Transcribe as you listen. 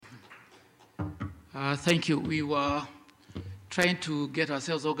Thank you. We were trying to get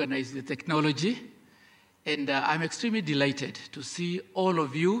ourselves organized with technology, and I'm extremely delighted to see all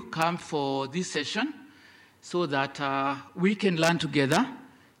of you come for this session so that we can learn together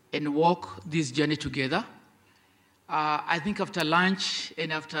and walk this journey together. I think after lunch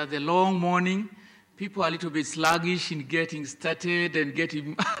and after the long morning, people are a little bit sluggish in getting started and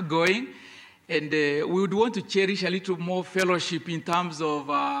getting going. And we would want to cherish a little more fellowship in terms of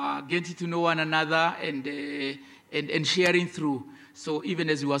getting to know one another and sharing through. So even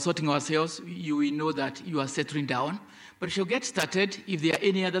as we are sorting ourselves, you will know that you are settling down. But we shall get started. If there are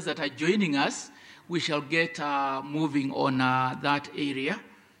any others that are joining us, we shall get moving on that area.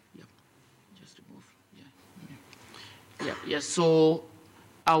 Yeah, just to move. Yeah. So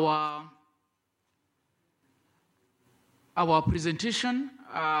our presentation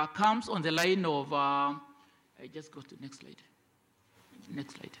comes on the line of, I just go to the next slide.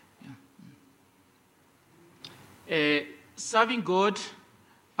 Next slide, yeah. Serving God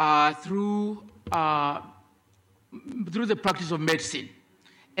through the practice of medicine.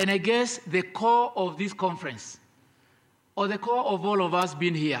 And I guess the core of this conference, or the core of all of us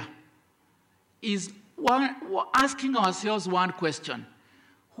being here, is asking ourselves one question: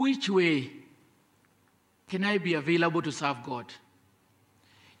 which way can I be available to serve God?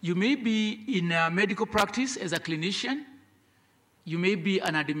 You may be in a medical practice as a clinician. You may be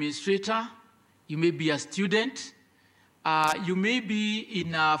an administrator. You may be a student. You may be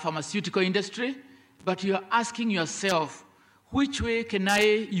in a pharmaceutical industry. But you are asking yourself, which way can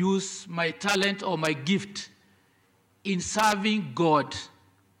I use my talent or my gift in serving God?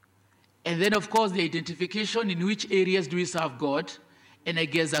 And then, of course, the identification in which areas do we serve God. And I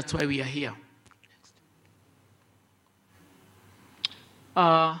guess that's why we are here.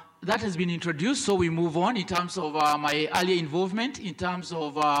 That has been introduced, so we move on in terms of my earlier involvement, in terms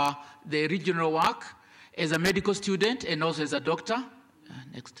of the regional work as a medical student and also as a doctor.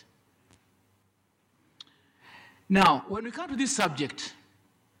 Next. Now, when we come to this subject,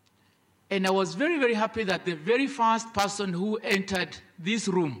 and I was very, very happy that the very first person who entered this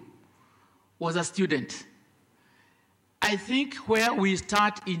room was a student. I think where we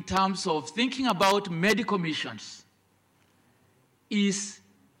start in terms of thinking about medical missions is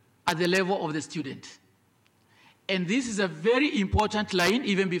at the level of the student. And this is a very important line.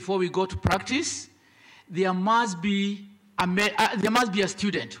 Even before we go to practice, there must be a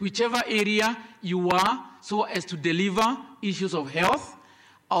student, whichever area you are, so as to deliver issues of health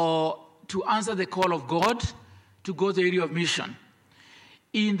or to answer the call of God to go to the area of mission.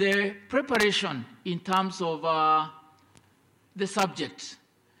 In the preparation in terms of the subject,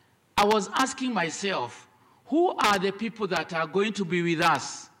 I was asking myself, who are the people that are going to be with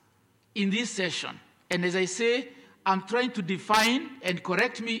us in this session? And as I say, I'm trying to define, and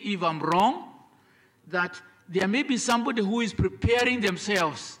correct me if I'm wrong, that there may be somebody who is preparing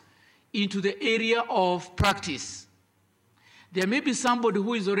themselves into the area of practice. There may be somebody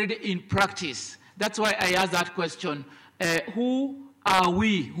who is already in practice. That's why I asked that question. Who are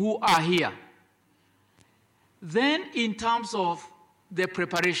we who are here? Then in terms of the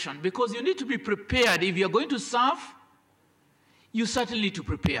preparation, because you need to be prepared. If you're going to serve, you certainly need to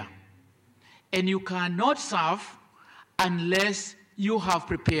prepare. And you cannot serve unless you have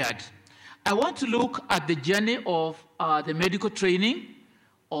prepared. I want to look at the journey of the medical training,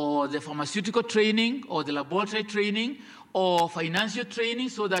 or the pharmaceutical training, or the laboratory training, or financial training,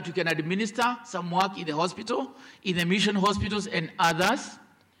 so that you can administer some work in the hospital, in the mission hospitals and others.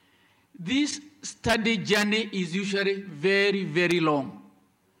 This study journey is usually very, very long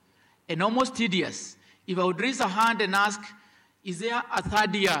and almost tedious. If I would raise a hand and ask, is there a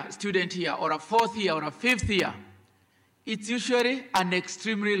third year student here, or a fourth year, or a fifth year? It's usually an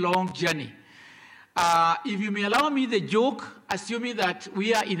extremely long journey. If you may allow me the joke, assuming that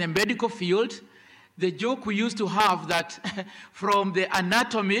we are in the medical field, the joke we used to have that from the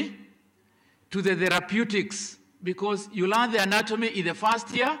anatomy to the therapeutics, because you learn the anatomy in the first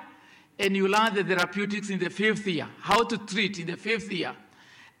year, and you learn the therapeutics in the fifth year, how to treat in the fifth year.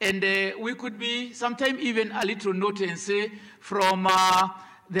 And we could be sometimes even a little naughty and say from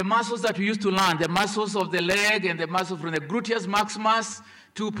the muscles that we used to learn, the muscles of the leg and the muscles from the gluteus maximus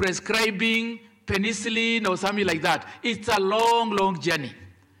to prescribing penicillin or something like that. It's a long, long journey.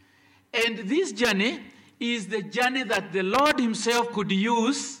 And this journey is the journey that the Lord himself could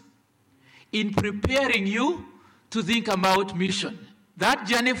use in preparing you to think about mission. That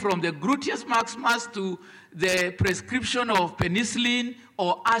journey from the gluteus maximus to the prescription of penicillin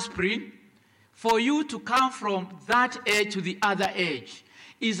or aspirin, for you to come from that edge to the other edge,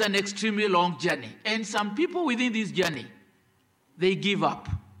 is an extremely long journey. And some people within this journey, they give up.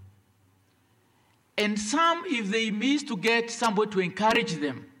 And some, if they miss to get somebody to encourage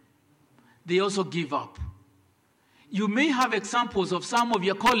them, they also give up. You may have examples of some of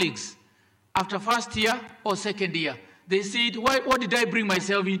your colleagues after first year or second year. They said, what did I bring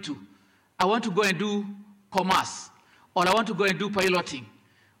myself into? I want to go and do commerce, or I want to go and do piloting,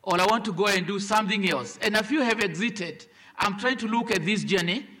 or I want to go and do something else. And a few have exited. I'm trying to look at this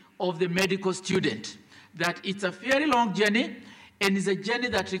journey of the medical student, that it's a very long journey, and it's a journey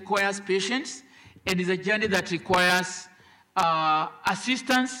that requires patience, and it's a journey that requires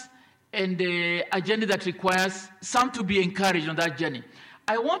assistance, and a journey that requires some to be encouraged on that journey.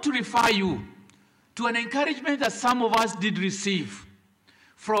 I want to refer you to an encouragement that some of us did receive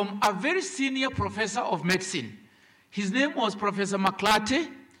from a very senior professor of medicine. His name was Professor McLarty.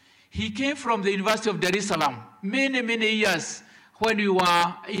 He came from the University of Dar es Salaam many, many years when we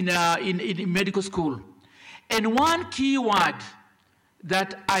were in medical school. And one key word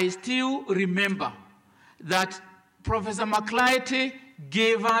that I still remember that Professor McLarty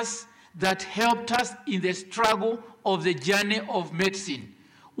gave us that helped us in the struggle of the journey of medicine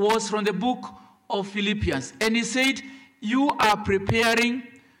was from the book of Philippians. And he said, you are preparing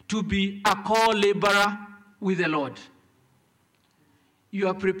to be a co-laborer with the Lord. You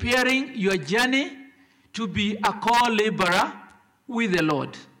are preparing your journey to be a co-laborer with the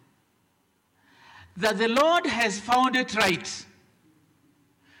Lord. That the Lord has found it right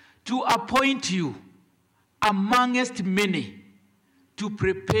to appoint you amongst many to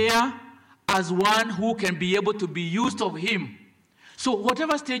prepare as one who can be able to be used of him. So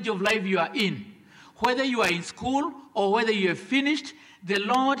whatever stage of life you are in, whether you are in school or whether you have finished, the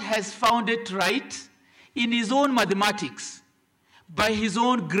Lord has found it right in his own mathematics, by his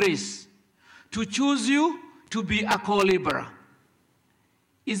own grace, to choose you to be a co-laborer.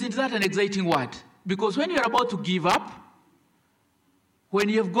 Isn't that an exciting word? Because when you're about to give up, when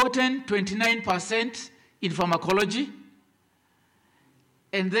you have gotten 29% in pharmacology,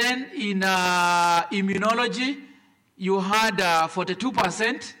 and then in immunology, you had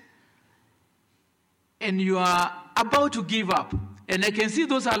 42%, and you are about to give up. And I can see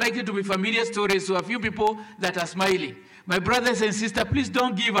those are likely to be familiar stories to a few people that are smiling. My brothers and sisters, please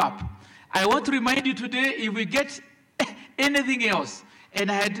don't give up. I want to remind you today, if we get anything else,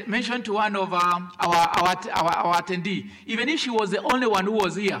 and I had mentioned to one of our attendee, even if she was the only one who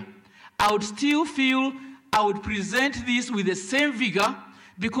was here, I would still feel I would present this with the same vigor,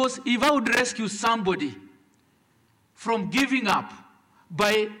 because if I would rescue somebody from giving up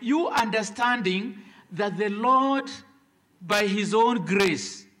by you understanding that the Lord, by his own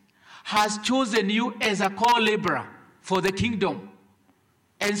grace, has chosen you as a co-laborer for the kingdom.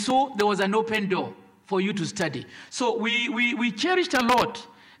 And so there was an open door for you to study. So we cherished a lot.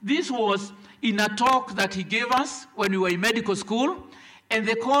 This was in a talk that he gave us when we were in medical school, and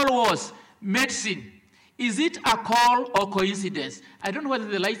the call was medicine. Is it a call or coincidence? I don't know whether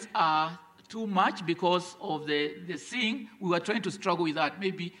the lights are too much because of the seeing. We were trying to struggle with that.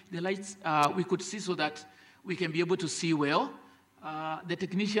 Maybe the lights we could see so that we can be able to see well. The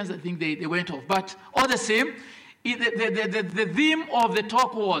technicians, I think they went off. But all the same, the theme of the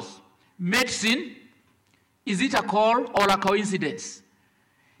talk was medicine. Is it a call or a coincidence?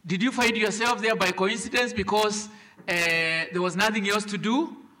 Did you find yourself there by coincidence because there was nothing else to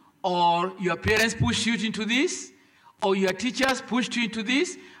do? Or your parents pushed you into this? Or your teachers pushed you into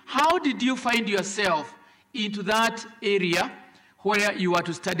this? How did you find yourself into that area where you are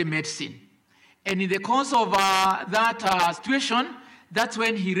to study medicine? And in the course of that situation, that's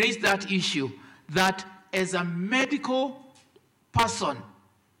when he raised that issue, that as a medical person,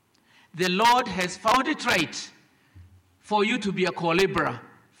 the Lord has found it right for you to be a co-laborer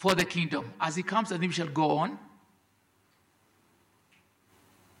for the kingdom. As he comes, I think we shall go on.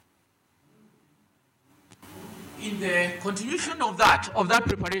 In the continuation of that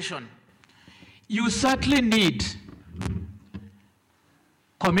preparation, you certainly need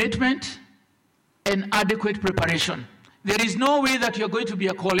commitment and adequate preparation. There is no way that you're going to be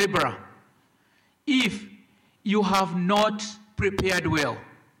a co-laborer if you have not prepared well,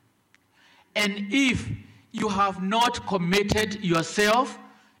 and if you have not committed yourself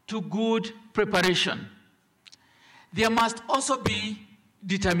to good preparation. There must also be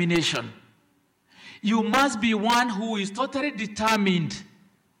determination. You must be one who is totally determined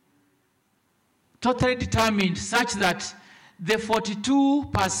such that the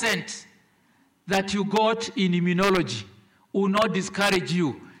 42% that you got in immunology will not discourage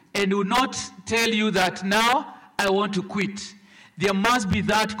you and will not tell you that now I want to quit. There must be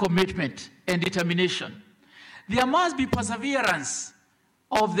that commitment and determination. There must be perseverance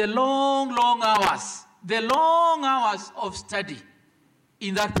of the long hours of study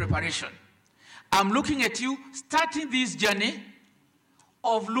in that preparation. I'm looking at you starting this journey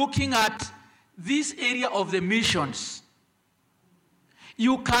of looking at this area of the missions.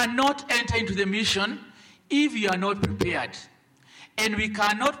 You cannot enter into the mission if you are not prepared. And we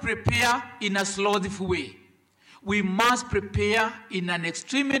cannot prepare in a slothful way. We must prepare in an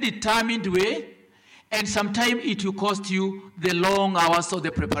extremely determined way, and sometimes it will cost you the long hours of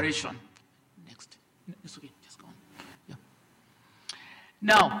the preparation. Next. It's okay, just go on. Yeah.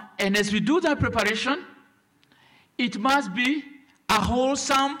 Now, and as we do that preparation, it must be a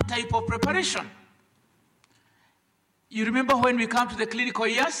wholesome type of preparation. You remember when we come to the clinical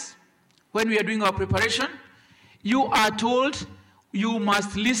years, when we are doing our preparation, you are told you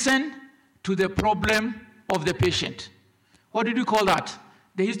must listen to the problem of the patient. What did we call that?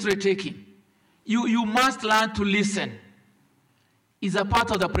 The history taking. You must learn to listen. It's a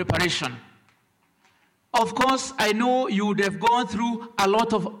part of the preparation. Of course, I know you would have gone through a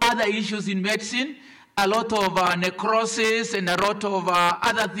lot of other issues in medicine, a lot of necrosis and a lot of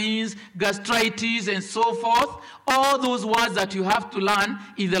other things, gastritis and so forth. All those words that you have to learn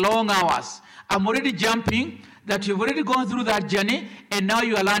in the long hours. I'm already jumping that you've already gone through that journey, and now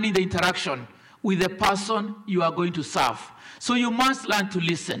you are learning the interaction with the person you are going to serve. So you must learn to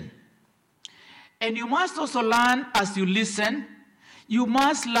listen. And you must also learn, as you listen, you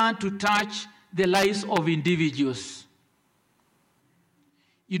must learn to touch the lives of individuals.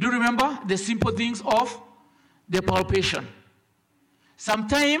 You do remember the simple things of the palpation.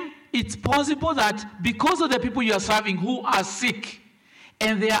 Sometimes it's possible that because of the people you are serving who are sick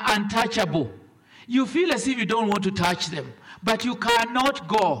and they are untouchable, you feel as if you don't want to touch them. But you cannot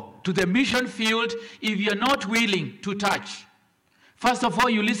go to the mission field if you're not willing to touch. First of all,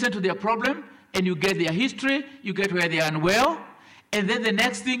 you listen to their problem and you get their history, you get where they are unwell, and then the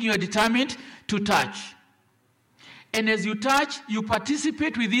next thing you are determined to touch. And as you touch, you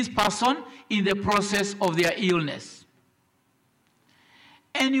participate with this person in the process of their illness.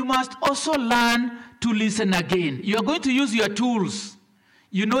 And you must also learn to listen again. You are going to use your tools.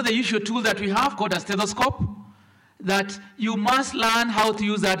 You know the usual tool that we have called a stethoscope? That you must learn how to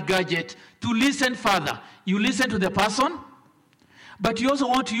use that gadget to listen further. You listen to the person, but you also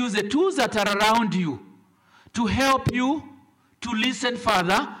want to use the tools that are around you to help you to listen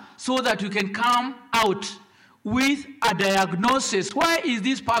further so that you can come out with a diagnosis. Why is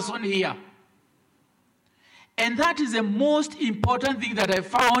this person here? And that is the most important thing that I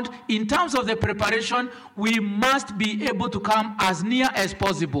found in terms of the preparation. We must be able to come as near as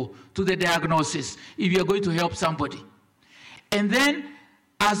possible to the diagnosis if you're going to help somebody. And then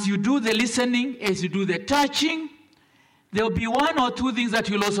as you do the listening, as you do the touching, there will be one or two things that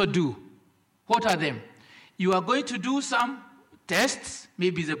you'll also do. What are them? You are going to do some tests,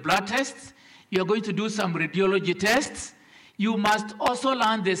 maybe the blood tests. You are going to do some radiology tests. You must also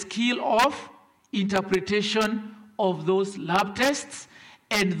learn the skill of interpretation of those lab tests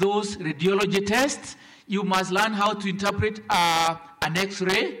and those radiology tests. You must learn how to interpret an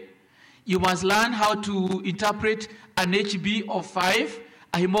X-ray. You must learn how to interpret an HB of 5,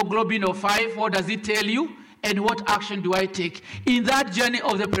 a hemoglobin of 5. What does it tell you? And what action do I take in that journey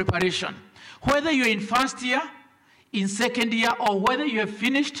of the preparation? Whether you're in first year, in second year, or whether you have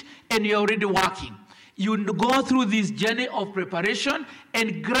finished and you're already working, you go through this journey of preparation,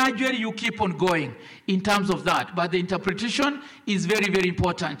 and gradually you keep on going in terms of that. But the interpretation is very, very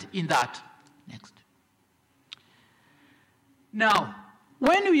important in that. Next. Now,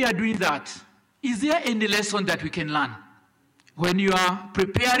 when we are doing that, is there any lesson that we can learn? When you are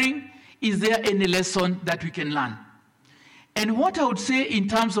preparing, is there any lesson that we can learn? And what I would say in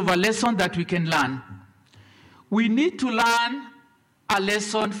terms of a lesson that we can learn, we need to learn a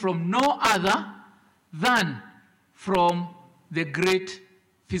lesson from no other than from the great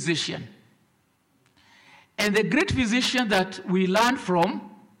physician. And the great physician that we learn from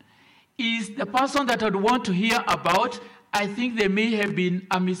is the person that I'd want to hear about. I think there may have been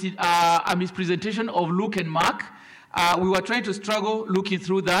a mispresentation of Luke and Mark. We were trying to struggle looking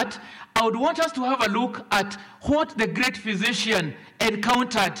through that. I would want us to have a look at what the great physician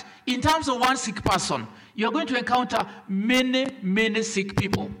encountered in terms of one sick person. You're going to encounter many, many sick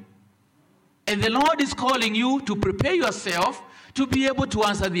people. And the Lord is calling you to prepare yourself to be able to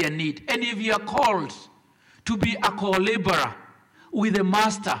answer their need. And if you are called to be a co-laborer with a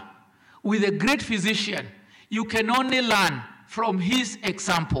master, with a great physician, you can only learn from his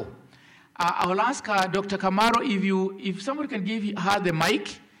example. I will ask Dr. Kamaro if somebody can give her the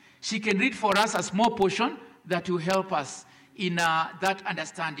mic, she can read for us a small portion that will help us in that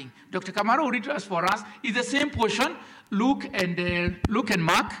understanding. Dr. Kamaro will read us for us. It's the same portion, Luke and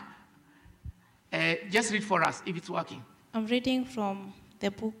Mark. Just read for us if it's working. I'm reading from the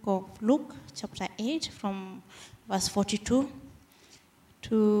book of Luke, chapter 8, from verse 42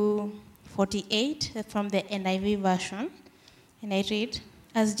 to 48 from the NIV version. And I read,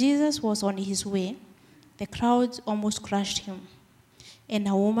 "As Jesus was on his way, the crowds almost crushed him. And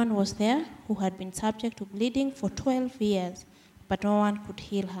a woman was there who had been subject to bleeding for 12 years, but no one could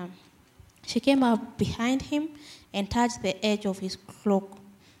heal her. She came up behind him and touched the edge of his cloak,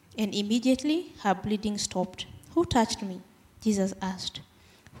 and immediately her bleeding stopped. 'Who touched me?' Jesus asked.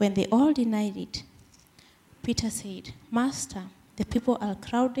 When they all denied it, Peter said, 'Master, the people are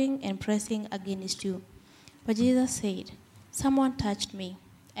crowding and pressing against you.' But Jesus said, 'Someone touched me.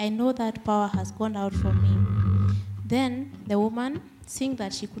 I know that power has gone out from me.' Then the woman, seeing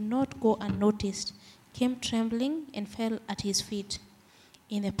that she could not go unnoticed, came trembling and fell at his feet.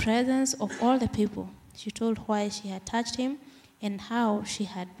 In the presence of all the people, she told why she had touched him and how she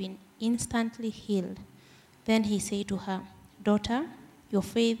had been instantly healed. Then he said to her, 'Daughter, your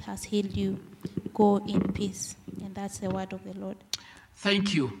faith has healed you. Go in peace.'" And that's the word of the Lord.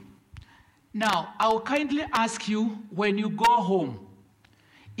 Thank you. Now, I will kindly ask you, when you go home,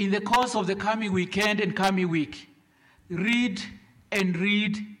 in the course of the coming weekend and coming week, read and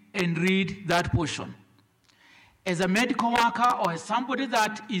read and read that portion. As a medical worker or as somebody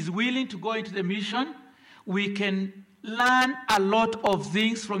that is willing to go into the mission, we can learn a lot of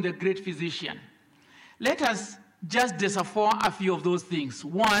things from the great physician. Let us just decipher a few of those things.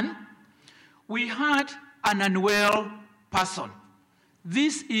 One, we had an unwell person.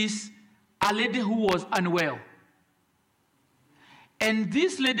 This is a lady who was unwell. And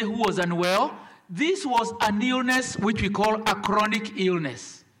this lady who was unwell, this was an illness which we call a chronic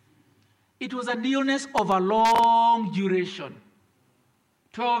illness. It was an illness of a long duration,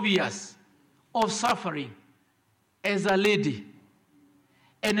 12 years of suffering as a lady,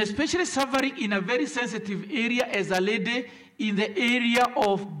 and especially suffering in a very sensitive area as a lady in the area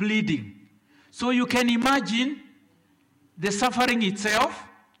of bleeding. So you can imagine the suffering itself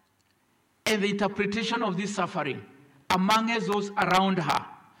and the interpretation of this suffering among those around her.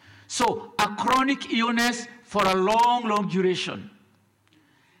 So a chronic illness for a long, long duration.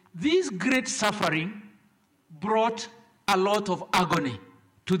 This great suffering brought a lot of agony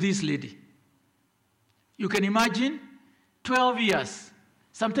to this lady. You can imagine 12 years.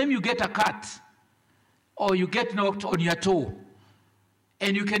 Sometimes you get a cut or you get knocked on your toe.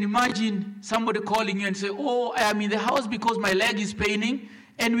 And you can imagine somebody calling you and say, "Oh, I am in the house because my leg is paining."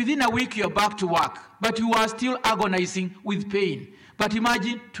 And within a week, you're back to work. But you are still agonizing with pain. But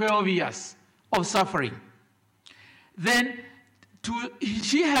imagine 12 years of suffering. Then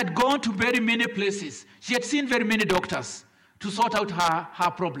she had gone to very many places. She had seen very many doctors to sort out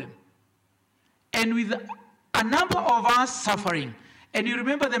her problem. And with a number of us suffering, and you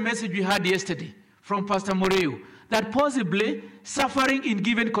remember the message we had yesterday from Pastor Moreu, that possibly suffering in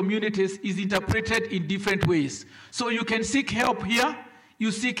given communities is interpreted in different ways. So you can seek help here,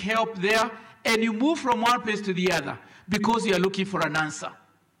 you seek help there, and you move from one place to the other because you are looking for an answer.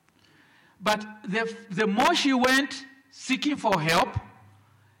 But the more she went seeking for help,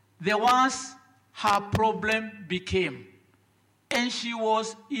 the worse her problem became. And she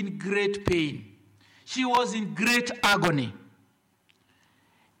was in great pain. She was in great agony.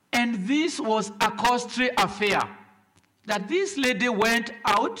 And this was a costly affair, that this lady went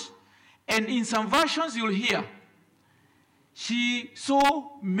out, and in some versions you'll hear, she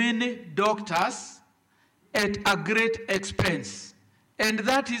saw many doctors at a great expense. And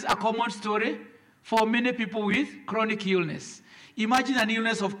that is a common story for many people with chronic illness. Imagine an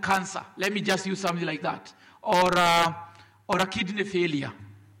illness of cancer. Let me just use something like that. Or a kidney failure.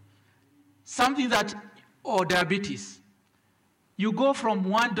 Something that, or diabetes. You go from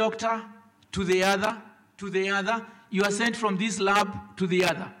one doctor to the other, to the other. You are sent from this lab to the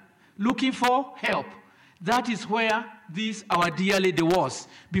other, looking for help. That is where this, our dear lady, was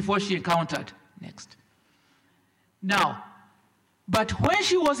before she encountered. Next. Now, but when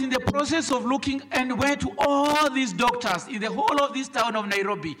she was in the process of looking and went to all these doctors in the whole of this town of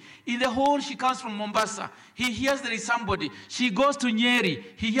Nairobi, in the whole, she comes from Mombasa, he hears there is somebody. She goes to Nyeri,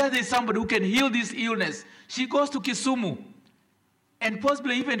 he hears there is somebody who can heal this illness. She goes to Kisumu, and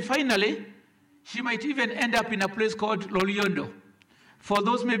possibly even finally, she might even end up in a place called Loliondo. For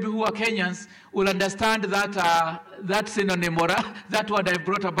those maybe who are Kenyans will understand that synonym or that word I've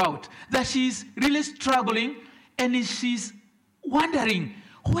brought about, that she's really struggling and she's wondering,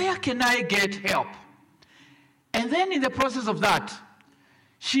 where can I get help? And then in the process of that,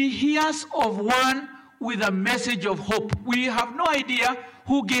 she hears of one with a message of hope. We have no idea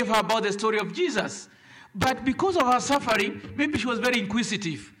who gave her about the story of Jesus. But because of her suffering, maybe she was very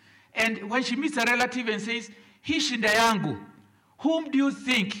inquisitive. And when she meets a relative and says, "Hii shinda yangu, whom do you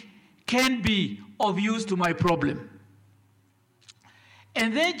think can be of use to my problem?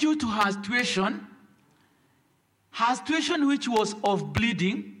 And then due to her situation which was of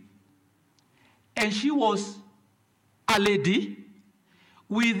bleeding, and she was a lady,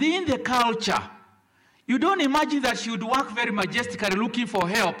 within the culture, you don't imagine that she would walk very majestically looking for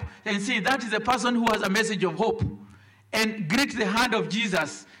help and say, that is the person who has a message of hope, and grip the hand of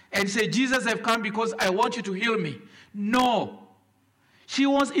Jesus and say, Jesus, I've come because I want you to heal me. No. She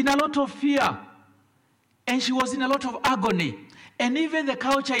was in a lot of fear, and she was in a lot of agony. And even the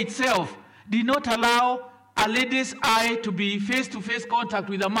culture itself did not allow a lady's eye to be face-to-face contact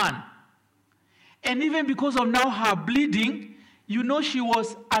with a man. And even because of now her bleeding, you know she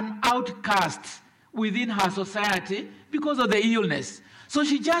was an outcast within her society because of the illness. So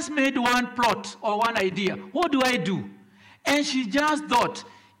she just made one plot or one idea. What do I do? And she just thought,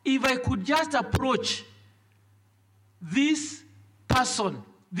 if I could just approach this person,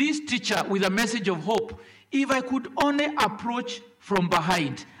 this teacher with a message of hope, if I could only approach from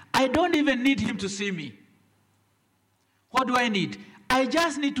behind, I don't even need him to see me. What do I need? I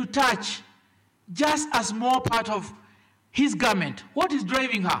just need to touch just a small part of his garment. What is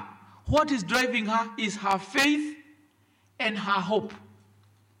driving her? What is driving her is her faith and her hope.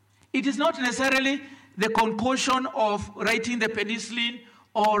 It is not necessarily the concoction of writing the penicillin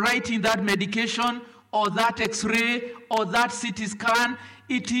or writing that medication or that x-ray or that CT scan.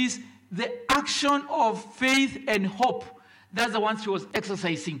 It is the action of faith and hope. That's the one she was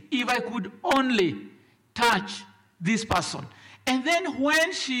exercising. If I could only touch this person. And then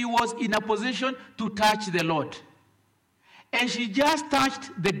when she was in a position to touch the Lord, and she just touched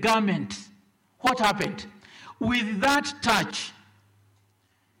the garment, what happened? With that touch,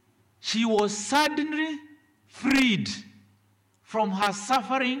 she was suddenly freed from her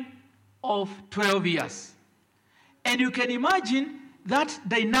suffering of 12 years. And you can imagine that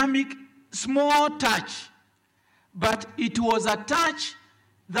dynamic, small touch, but it was a touch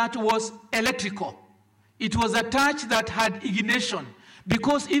that was electrical. It was a touch that had ignition,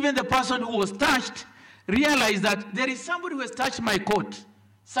 because even the person who was touched realized that there is somebody who has touched my coat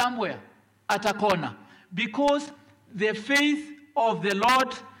somewhere at a corner, because the faith of the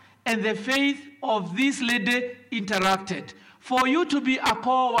Lord and the faith of this lady interacted. For you to be a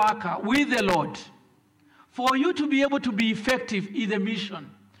co-worker with the Lord, for you to be able to be effective in the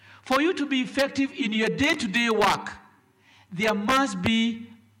mission, for you to be effective in your day-to-day work, there must be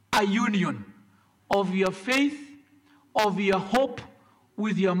a union of your faith, of your hope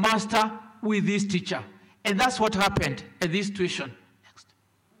with your master, with this teacher. And that's what happened at this situation. Next.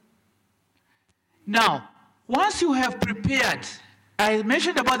 Now, once you have prepared, I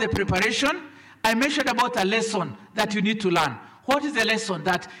mentioned about the preparation, I mentioned about a lesson that you need to learn. What is the lesson?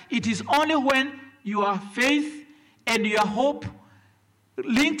 That it is only when your faith and your hope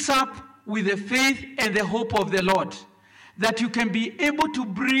links up with the faith and the hope of the Lord that you can be able to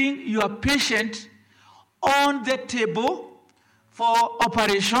bring your patient on the table for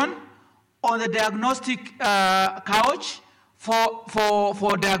operation, on the diagnostic couch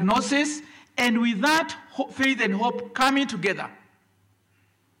for diagnosis, and with that faith and hope coming together,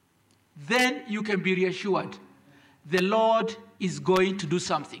 then you can be reassured the Lord is going to do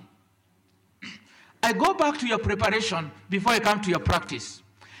something. I go back to your preparation before I come to your practice.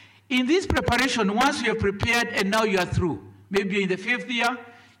 In this preparation, once you have prepared and now you are through, maybe you're in the 5th year,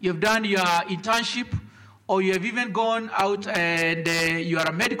 you've done your internship, or you have even gone out and you are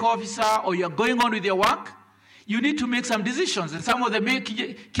a medical officer, or you're going on with your work, you need to make some decisions. And some of the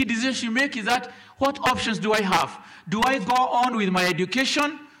key decisions you make is that, what options do I have? Do I go on with my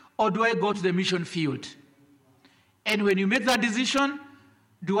education, or do I go to the mission field? And when you make that decision,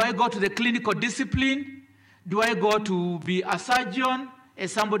 do I go to the clinical discipline? Do I go to be a surgeon,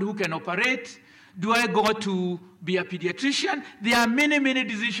 as somebody who can operate? Do I go to be a pediatrician? There are many, many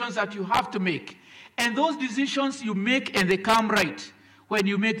decisions that you have to make. And those decisions you make, and they come right when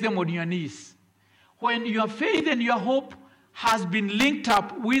you make them on your knees. When your faith and your hope has been linked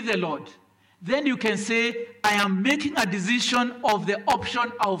up with the Lord, then you can say, I am making a decision of the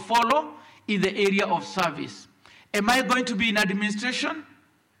option I'll follow in the area of service. Am I going to be in administration?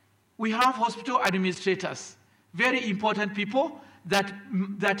 We have hospital administrators, very important people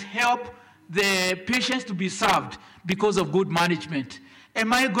that help the patients to be served because of good management.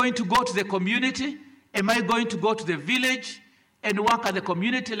 Am I going to go to the community? Am I going to go to the village and work at the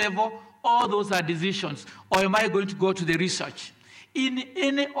community level? All those are decisions. Or am I going to go to the research? In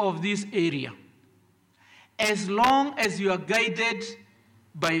any of these areas, as long as you are guided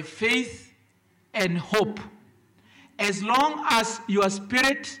by faith and hope, as long as your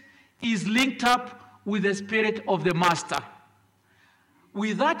spirit is linked up with the spirit of the master,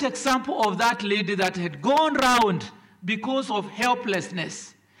 with that example of that lady that had gone round because of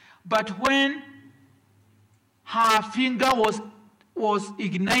helplessness, but when her finger was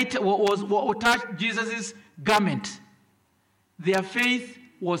ignited, was touched Jesus' garment, their faith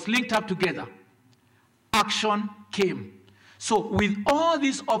was linked up together. Action came. So with all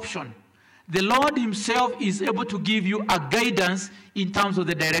these options, the Lord himself is able to give you a guidance in terms of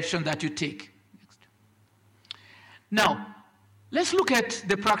the direction that you take. Next. Now, let's look at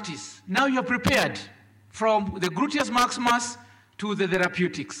the practice. Now you're prepared from the gluteus maximus to the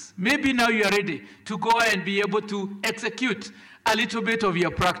therapeutics. Maybe now you are ready to go and be able to execute a little bit of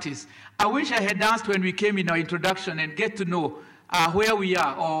your practice. I wish I had asked when we came in our introduction and get to know where we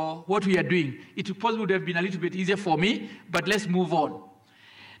are or what we are doing. It probably would have been a little bit easier for me, but let's move on.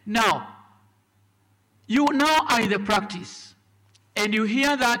 Now, you now are in the practice, and you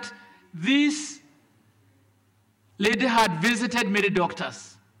hear that this lady had visited many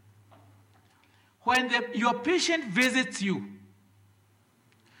doctors. When your patient visits you,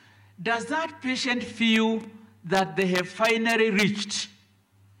 does that patient feel that they have finally reached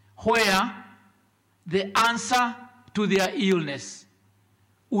where the answer to their illness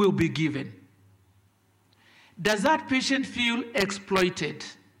will be given? Does that patient feel exploited?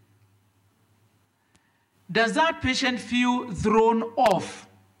 Does that patient feel thrown off?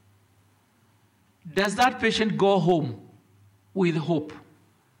 Does that patient go home with hope?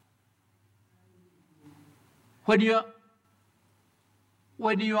 When you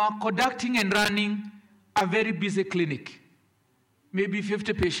are conducting and running a very busy clinic, maybe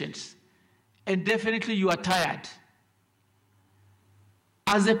 50 patients, and definitely you are tired,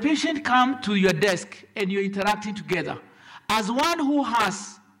 as a patient comes to your desk and you're interacting together, as one who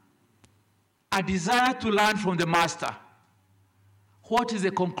has a desire to learn from the master, what is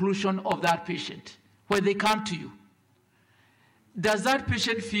the conclusion of that patient when they come to you? Does that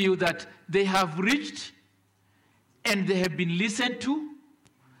patient feel that they have reached and they have been listened to,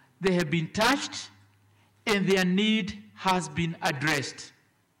 they have been touched, and their need has been addressed?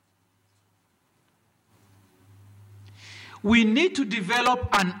 We need to develop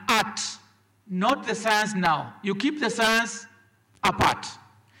an art, not the science now. You keep the science apart.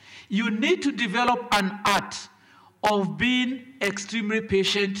 You need to develop an art of being extremely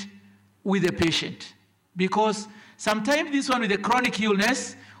patient with the patient. Because sometimes this one with a chronic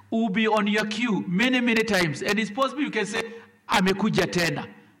illness will be on your queue many, many times. And it's possible you can say, amekuja tena.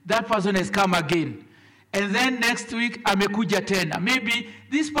 That person has come again. And then next week, amekuja tena. Maybe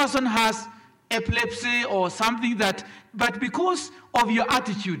this person has epilepsy or something that, but because of your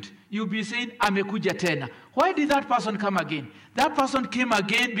attitude, you'll be saying, amekuja tena. Why did that person come again? That person came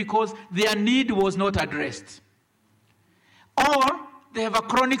again because their need was not addressed. Or they have a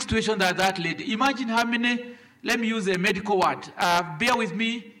chronic situation that lady. Imagine how many, let me use a medical word. Bear with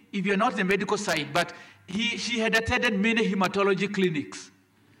me if you're not the medical side, but she had attended many hematology clinics.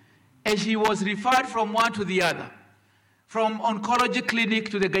 And she was referred from one to the other. From oncology clinic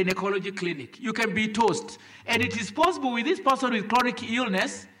to the gynecology clinic. You can be toast. And it is possible with this person with chronic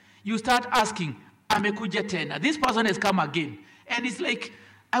illness, you start asking, amekuja tena. This person has come again. And it's like,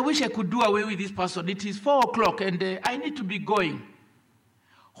 I wish I could do away with this person. It is 4 o'clock and I need to be going.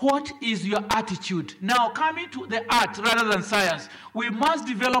 What is your attitude? Now, coming to the art rather than science, we must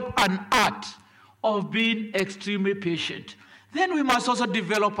develop an art of being extremely patient. Then we must also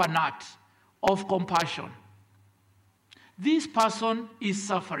develop an art of compassion. This person is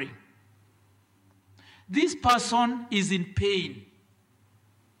suffering. This person is in pain.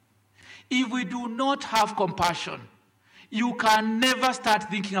 If we do not have compassion, you can never start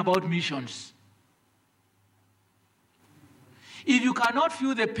thinking about missions. If you cannot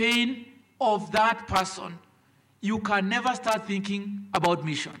feel the pain of that person, you can never start thinking about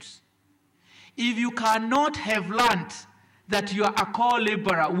missions. If you cannot have learned that you are a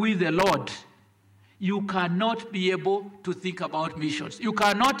co-laborer with the Lord, you cannot be able to think about missions. You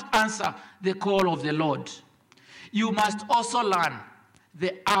cannot answer the call of the Lord. You must also learn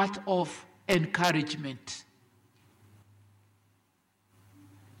the art of encouragement.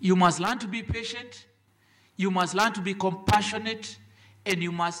 You must learn to be patient, you must learn to be compassionate, and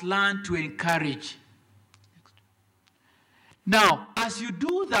you must learn to encourage. Now, as you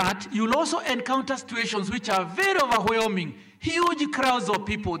do that, you'll also encounter situations which are very overwhelming, huge crowds of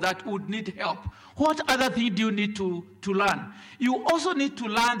people that would need help. What other thing do you need to learn? You also need to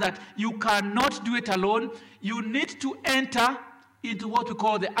learn that you cannot do it alone. You need to enter into what we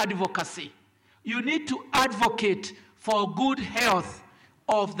call the advocacy. You need to advocate for good health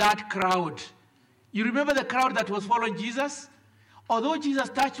of that crowd. You remember the crowd that was following Jesus? Although Jesus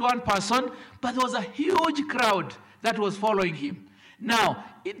touched one person, but there was a huge crowd that was following him. Now,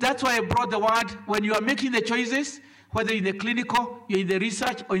 that's why I brought the word, when you are making the choices, whether in the clinical, you're in the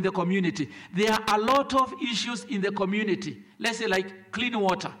research, or in the community, there are a lot of issues in the community. Let's say like clean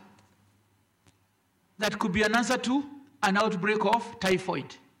water. That could be an answer to an outbreak of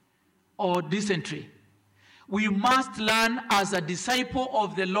typhoid or dysentery. We must learn as a disciple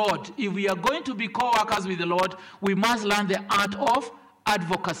of the Lord. If we are going to be co-workers with the Lord, we must learn the art of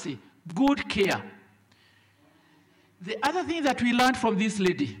advocacy, good care. The other thing that we learned from this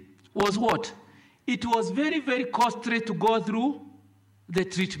lady was what? It was very, very costly to go through the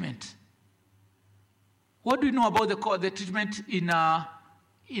treatment. What do you know about the treatment in our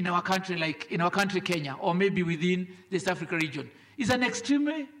country, like in our country, Kenya, or maybe within the East Africa region? It's an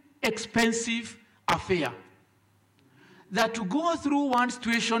extremely expensive affair. That to go through one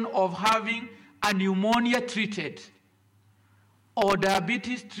situation of having a pneumonia treated, or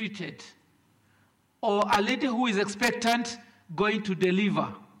diabetes treated, or a lady who is expectant going to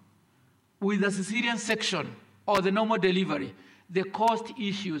deliver with a cesarean section or the normal delivery, the cost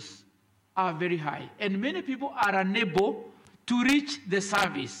issues are very high. And many people are unable to reach the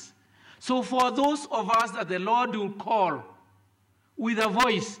service. So for those of us that the Lord will call with a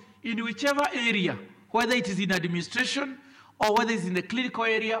voice in whichever area, whether it is in administration or whether it's in the clinical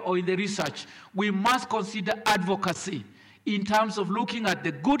area or in the research, we must consider advocacy in terms of looking at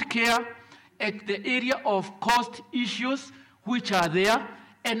the good care, at the area of cost issues which are there,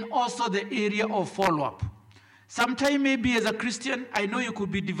 and also the area of follow-up. Sometimes maybe as a Christian, I know you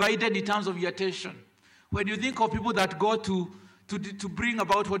could be divided in terms of your attention. When you think of people that go to bring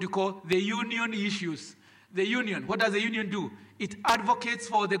about what you call the union issues. The union, what does the union do? It advocates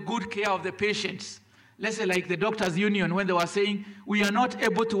for the good care of the patients. Let's say like the doctors' union, when they were saying, we are not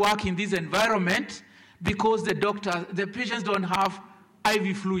able to work in this environment because the patients don't have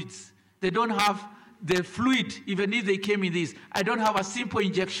IV fluids. They don't have the fluid, even if they came in this. I don't have a simple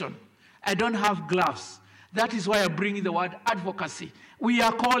injection. I don't have gloves. That is why I bring in the word advocacy. We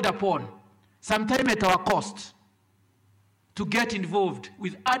are called upon, sometimes at our cost, to get involved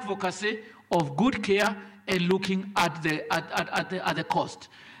with advocacy of good care and looking at the cost.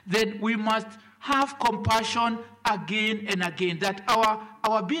 Then we must have compassion again and again, that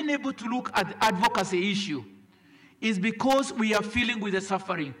our being able to look at the advocacy issue is because we are feeling with the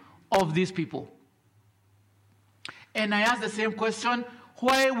suffering of these people. And I ask the same question,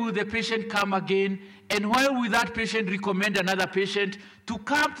 why will the patient come again, and why will that patient recommend another patient to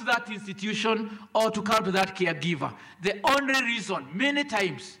come to that institution or to come to that caregiver? The only reason, many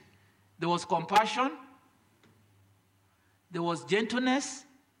times, there was compassion, there was gentleness,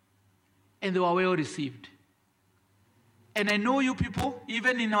 and they were well received. And I know you people,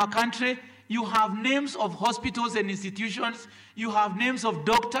 even in our country, you have names of hospitals and institutions, you have names of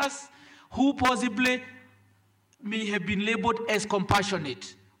doctors who possibly may have been labeled as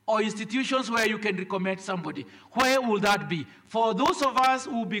compassionate, or institutions where you can recommend somebody. Where will that be? For those of us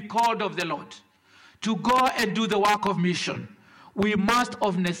who will be called of the Lord to go and do the work of mission, we must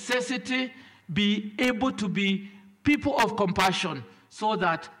of necessity be able to be people of compassion so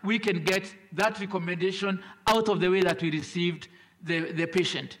that we can get that recommendation out of the way that we received the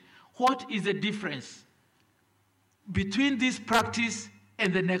patient. What is the difference between this practice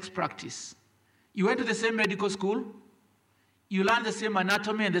and the next practice? You went to the same medical school, you learned the same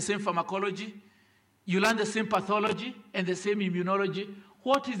anatomy and the same pharmacology, you learned the same pathology and the same immunology.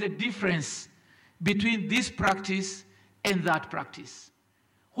 What is the difference between this practice and that practice?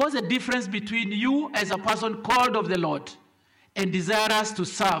 What's the difference between you as a person called of the Lord and desirous to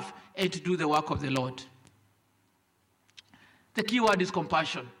serve and to do the work of the Lord? The key word is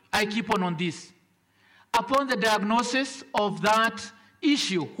compassion. I keep on this. Upon the diagnosis of that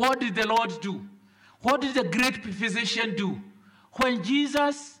issue, what did the Lord do? What did the great physician do? When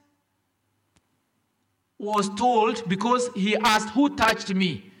Jesus was told, because he asked, who touched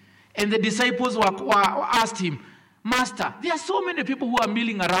me? And the disciples asked him, Master, there are so many people who are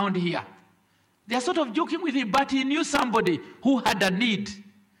milling around here. They are sort of joking with him, but he knew somebody who had a need,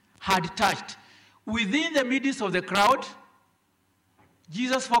 had touched. Within the midst of the crowd,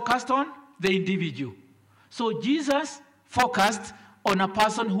 Jesus focused on the individual. So Jesus focused on a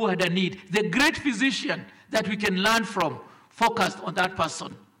person who had a need. The great physician that we can learn from focused on that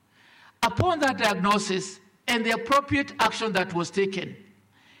person. Upon that diagnosis and the appropriate action that was taken,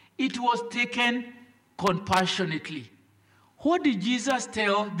 it was taken compassionately. What did Jesus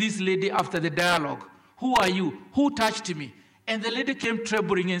tell this lady after the dialogue? Who are you? Who touched me? And the lady came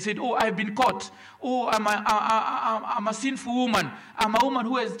trembling and said, oh, I've been caught. Oh, I'm a sinful woman. I'm a woman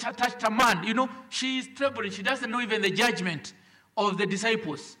who has touched a man. You know, she is trembling. She doesn't know even the judgment of the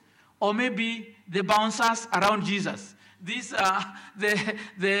disciples, or maybe the bouncers around Jesus. this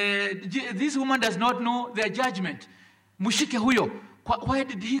woman does not know their judgment. Mushike huyo. Why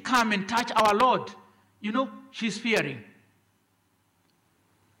did he come and touch our Lord? You know, she's fearing.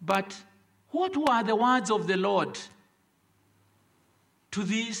 But what were the words of the Lord to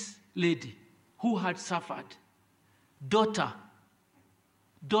this lady who had suffered? Daughter,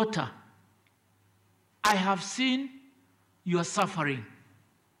 I have seen your suffering.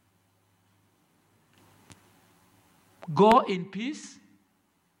 Go in peace,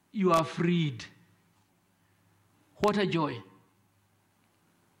 you are freed. What a joy.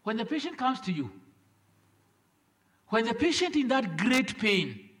 When the patient comes to you, when the patient in that great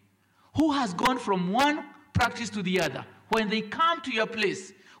pain, who has gone from one practice to the other, when they come to your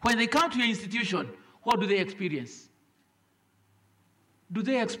place, when they come to your institution, what do they experience? Do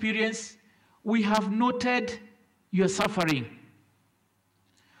they experience, we have noted your suffering.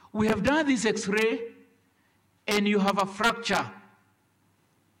 We have done this x-ray and you have a fracture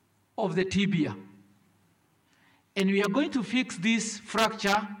of the tibia. And we are going to fix this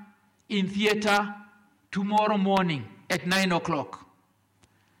fracture in theater tomorrow morning at 9 o'clock.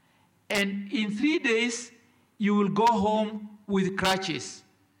 And in 3 days, you will go home with crutches.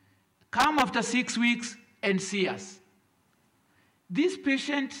 Come after 6 weeks and see us. This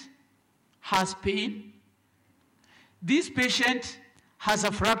patient has pain. This patient has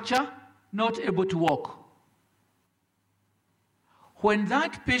a fracture, not able to walk. When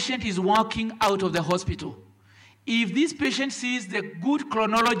that patient is walking out of the hospital, if this patient sees the good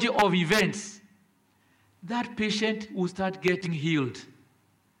chronology of events, that patient will start getting healed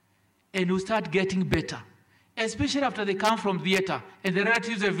and will start getting better. Especially after they come from theater and the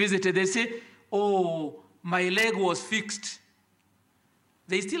relatives have visited, they say, oh, my leg was fixed.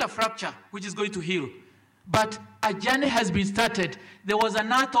 There is still a fracture which is going to heal. But a journey has been started. There was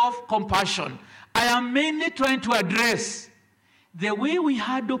an act of compassion. I am mainly trying to address the way we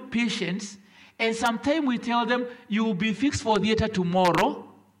handle patients, and sometimes we tell them, you will be fixed for theater tomorrow,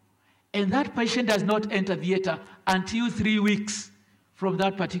 and that patient does not enter theater until 3 weeks from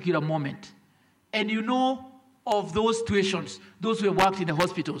that particular moment. And you know of those situations, those who have worked in the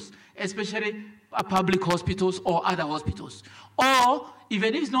hospitals, especially public hospitals or other hospitals. Or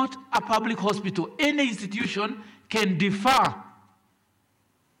even if it's not a public hospital, any institution can defer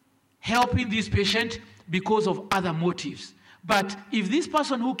helping this patient because of other motives. But if this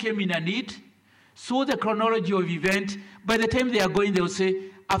person who came in a need saw the chronology of event, by the time they are going, they will say,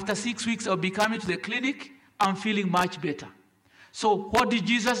 after 6 weeks, I'll be coming to the clinic, I'm feeling much better. So what did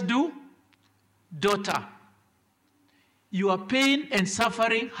Jesus do? Daughter, your pain and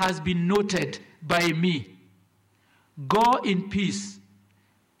suffering has been noted by me. Go in peace,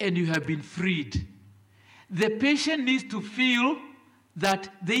 and you have been freed. The patient needs to feel that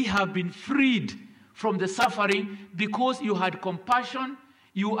they have been freed from the suffering because you had compassion,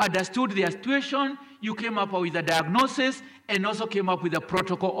 you understood their situation, you came up with a diagnosis, and also came up with a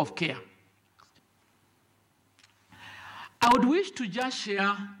protocol of care. I would wish to just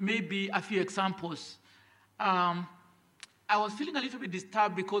share maybe a few examples. I was feeling a little bit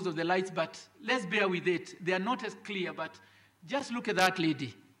disturbed because of the lights, but let's bear with it. They are not as clear, but just look at that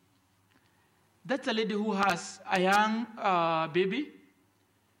lady. That's a lady who has a young baby.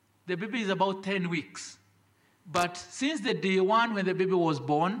 The baby is about 10 weeks. But since the day one when the baby was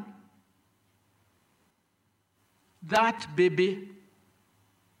born, that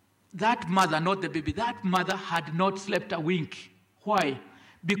mother had not slept a wink. Why?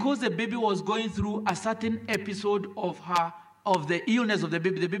 Because the baby was going through a certain episode of the illness of the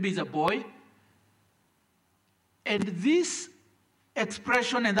baby. The baby is a boy. And this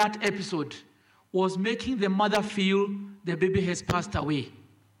expression in that episode was making the mother feel the baby has passed away.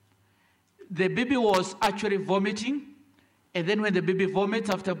 The baby was actually vomiting, and then when the baby vomits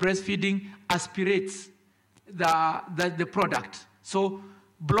after breastfeeding, aspirates the product. So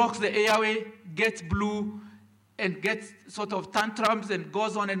blocks the airway, gets blue, and gets sort of tantrums and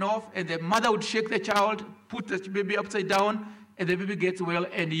goes on and off, and the mother would shake the child, put the baby upside down, and the baby gets well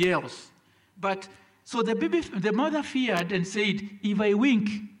and yells. But so the mother feared and said, if I wink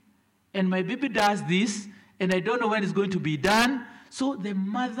and my baby does this, and I don't know when it's going to be done, so the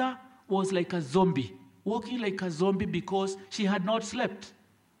mother was like a zombie, walking like a zombie because she had not slept.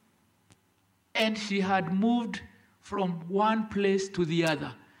 And she had moved from one place to the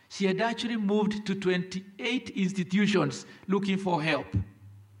other. She had actually moved to 28 institutions looking for help.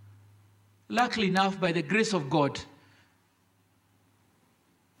 Luckily enough, by the grace of God,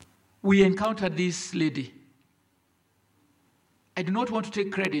 we encountered this lady. I do not want to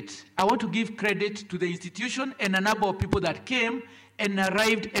take credit. I want to give credit to the institution and a number of people that came and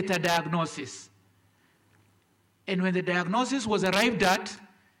arrived at a diagnosis. And when the diagnosis was arrived at,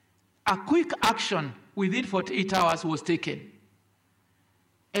 a quick action within 48 hours was taken.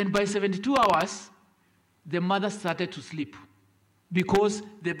 And by 72 hours, the mother started to sleep because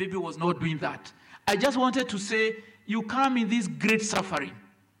the baby was not doing that. I just wanted to say, you come in this great suffering,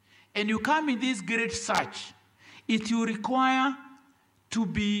 and you come in this great search. It will require to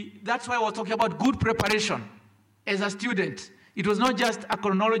be, that's why I was talking about good preparation as a student. It was not just a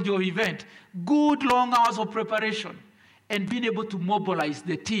chronology of event, good long hours of preparation and being able to mobilize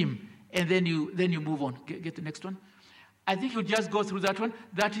the team, and then you move on. Get the next one. I think you just go through that one.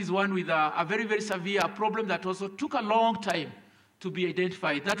 That is one with a very, very severe problem that also took a long time to be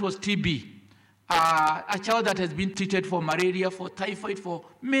identified. That was TB. A child that has been treated for malaria, for typhoid, for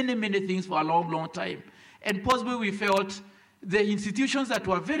many, many things for a long, long time. And possibly we felt the institutions that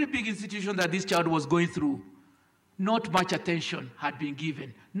were very big institutions that this child was going through, not much attention had been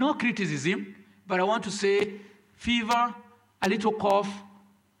given. No criticism, but I want to say fever, a little cough,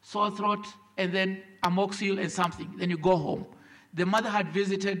 sore throat, and then amoxicillin and something. Then you go home. The mother had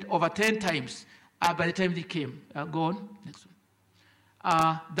visited over 10 times by the time they came. Go on, next one.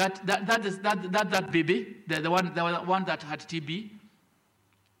 That baby, the one that had TB.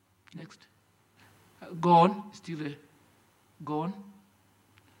 Next. Go on, still go on.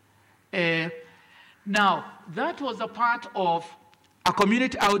 Now, that was a part of a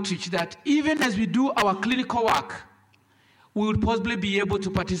community outreach that even as we do our clinical work, we would possibly be able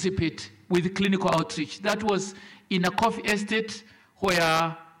to participate with clinical outreach. That was in a coffee estate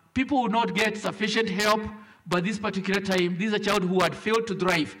where people would not get sufficient help, but this particular time, this is a child who had failed to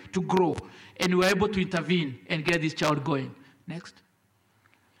drive, to grow, and we were able to intervene and get this child going. Next.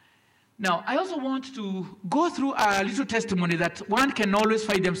 Now, I also want to go through a little testimony that one can always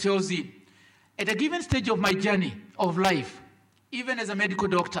find themselves in. At a given stage of my journey of life, even as a medical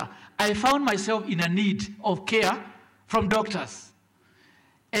doctor, I found myself in a need of care from doctors.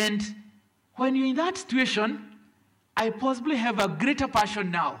 And when you're in that situation, I possibly have a greater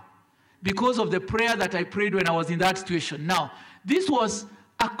passion now because of the prayer that I prayed when I was in that situation. Now, this was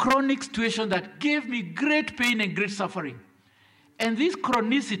a chronic situation that gave me great pain and great suffering. And this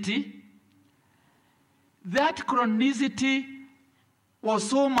chronicity, was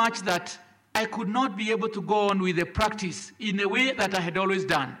so much that I could not be able to go on with the practice in a way that I had always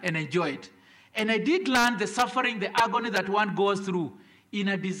done and enjoyed. And I did learn the suffering, the agony that one goes through in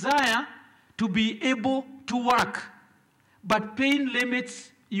a desire to be able to work. But pain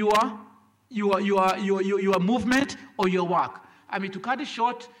limits your movement or your work. I mean, to cut it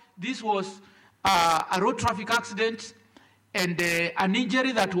short, this was a road traffic accident and an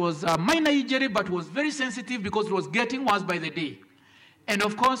injury that was a minor injury but was very sensitive because it was getting worse by the day. And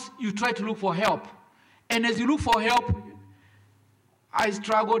of course, you try to look for help. And as you look for help, I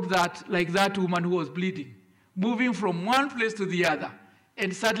struggled like that woman who was bleeding, moving from one place to the other,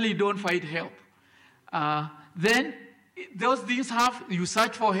 and suddenly you don't find help. Then those things you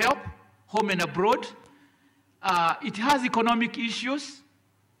search for help, home and abroad. It has economic issues,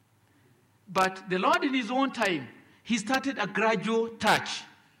 but the Lord in his own time, he started a gradual touch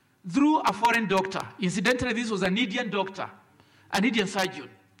through a foreign doctor. Incidentally, this was an Indian doctor, an Indian surgeon.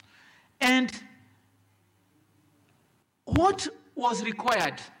 And what was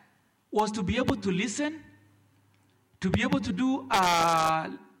required was to be able to listen, to be able to do a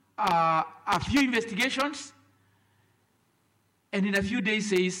few investigations, and in a few days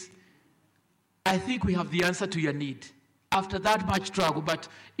says, I think we have the answer to your need. After that much struggle, but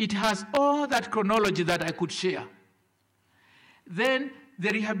it has all that chronology that I could share. Then the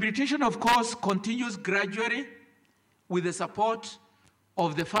rehabilitation, of course, continues gradually with the support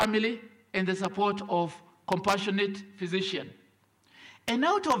of the family and the support of compassionate physician. And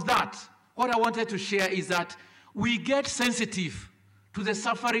out of that, what I wanted to share is that we get sensitive to the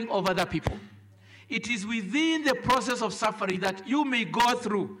suffering of other people. It is within the process of suffering that you may go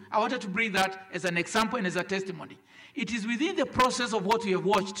through. I wanted to bring that as an example and as a testimony. It is within the process of what you have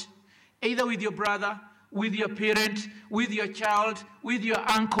watched, either with your brother, with your parent, with your child, with your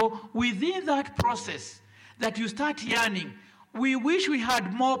uncle, within that process that you start yearning. We wish we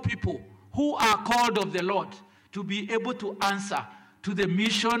had more people who are called of the Lord to be able to answer to the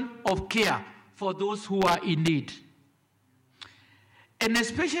mission of care for those who are in need. And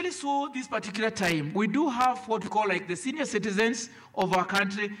especially so this particular time, we do have what we call like the senior citizens of our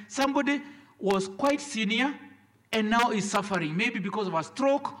country. Somebody was quite senior and now is suffering, maybe because of a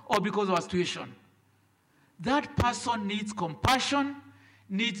stroke or because of a situation. That person needs compassion,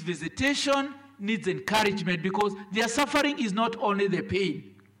 needs visitation, needs encouragement, because their suffering is not only the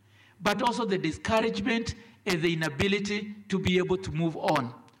pain, but also the discouragement and the inability to be able to move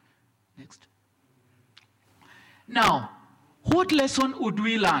on. Next. Now, what lesson would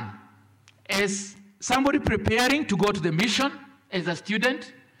we learn as somebody preparing to go to the mission, as a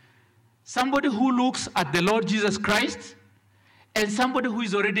student, somebody who looks at the Lord Jesus Christ, and somebody who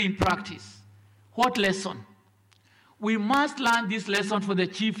is already in practice? What lesson? We must learn this lesson for the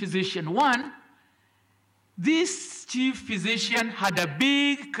chief physician. One, this chief physician had a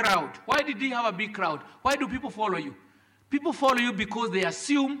big crowd. Why did he have a big crowd? Why do people follow you? People follow you because they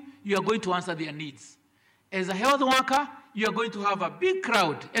assume you are going to answer their needs. As a health worker, you are going to have a big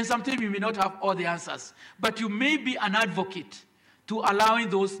crowd, and sometimes you may not have all the answers, but you may be an advocate to allowing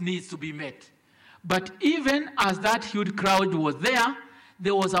those needs to be met. But even as that huge crowd was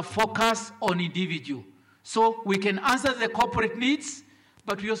there was a focus on individual. So we can answer the corporate needs,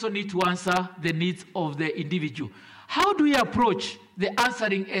 but we also need to answer the needs of the individual. How do we approach the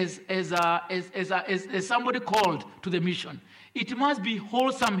answering as somebody called to the mission? It must be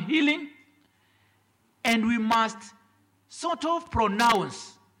wholesome healing, and we must sort of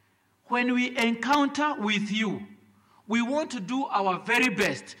pronounce when we encounter with you, we want to do our very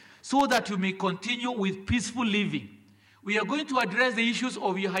best so that you may continue with peaceful living. We are going to address the issues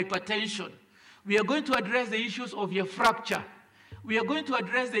of your hypertension. We are going to address the issues of your fracture. We are going to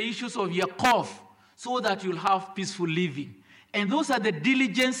address the issues of your cough so that you'll have peaceful living. And those are the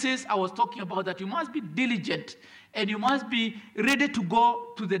diligences I was talking about, that you must be diligent and you must be ready to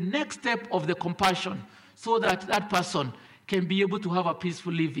go to the next step of the compassion so that that person can be able to have a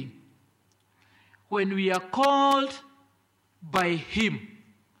peaceful living. When we are called by him,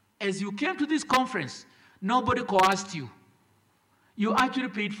 as you came to this conference, nobody coerced you. You actually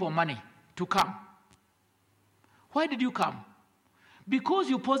paid for money to come. Why did you come? Because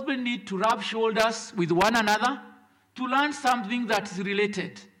you possibly need to rub shoulders with one another to learn something that is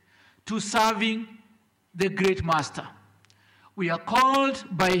related to serving the great master. We are called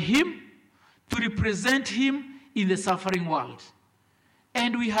by him to represent him in the suffering world.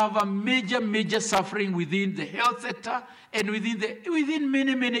 And we have a major suffering within the health sector and within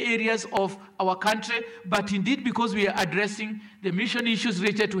many areas of our country, but indeed because we are addressing the mission issues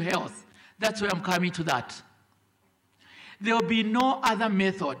related to health. That's why I'm coming to that. There will be no other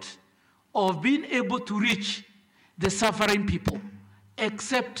method of being able to reach the suffering people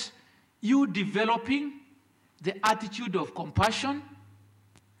except you developing the attitude of compassion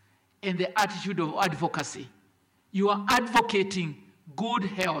and the attitude of advocacy. You are advocating good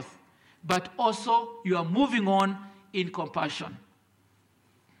health, but also you are moving on in compassion.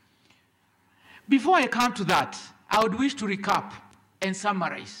 Before I come to that, I would wish to recap and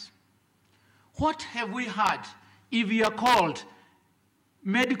summarize. What have we had if we are called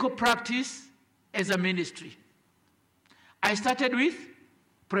medical practice as a ministry? I started with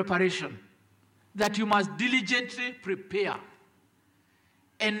preparation, that you must diligently prepare.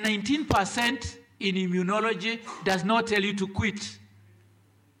 And 19% in immunology does not tell you to quit.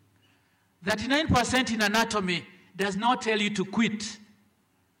 39% in anatomy does not tell you to quit.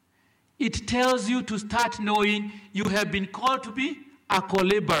 It tells you to start knowing you have been called to be a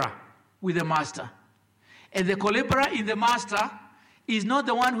co-laborer with the master. And the co-laborer in the master is not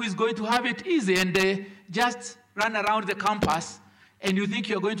the one who is going to have it easy and just run around the campus and you think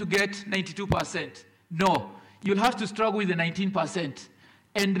you're going to get 92%. No, you'll have to struggle with the 19%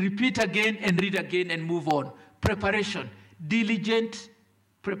 and repeat again and read again and move on. Preparation, diligent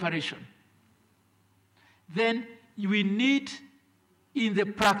preparation. Then we need in the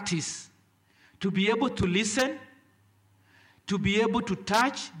practice to be able to listen, to be able to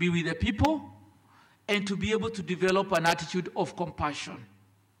touch, be with the people, and to be able to develop an attitude of compassion.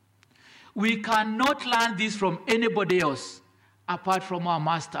 We cannot learn this from anybody else apart from our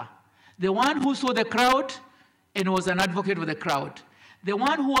master. The one who saw the crowd and was an advocate for the crowd. The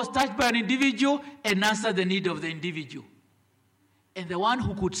one who was touched by an individual and answered the need of the individual. And the one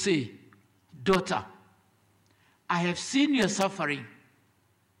who could say, "Daughter, I have seen your suffering.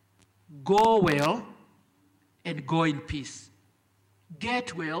 Go well and go in peace.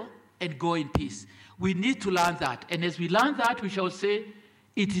 Get well and go in peace." We need to learn that. And as we learn that, we shall say,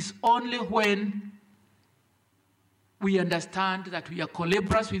 it is only when we understand that we are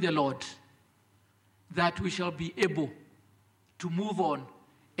co-laborers with the Lord that we shall be able to move on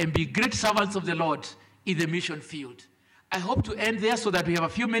and be great servants of the Lord in the mission field. I hope to end there so that we have a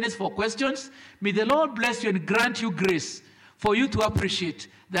few minutes for questions. May the Lord bless you and grant you grace for you to appreciate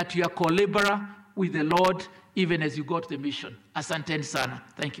that you are co-laborer with the Lord even as you go to the mission. Asanteni sana.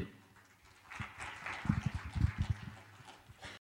 Thank you.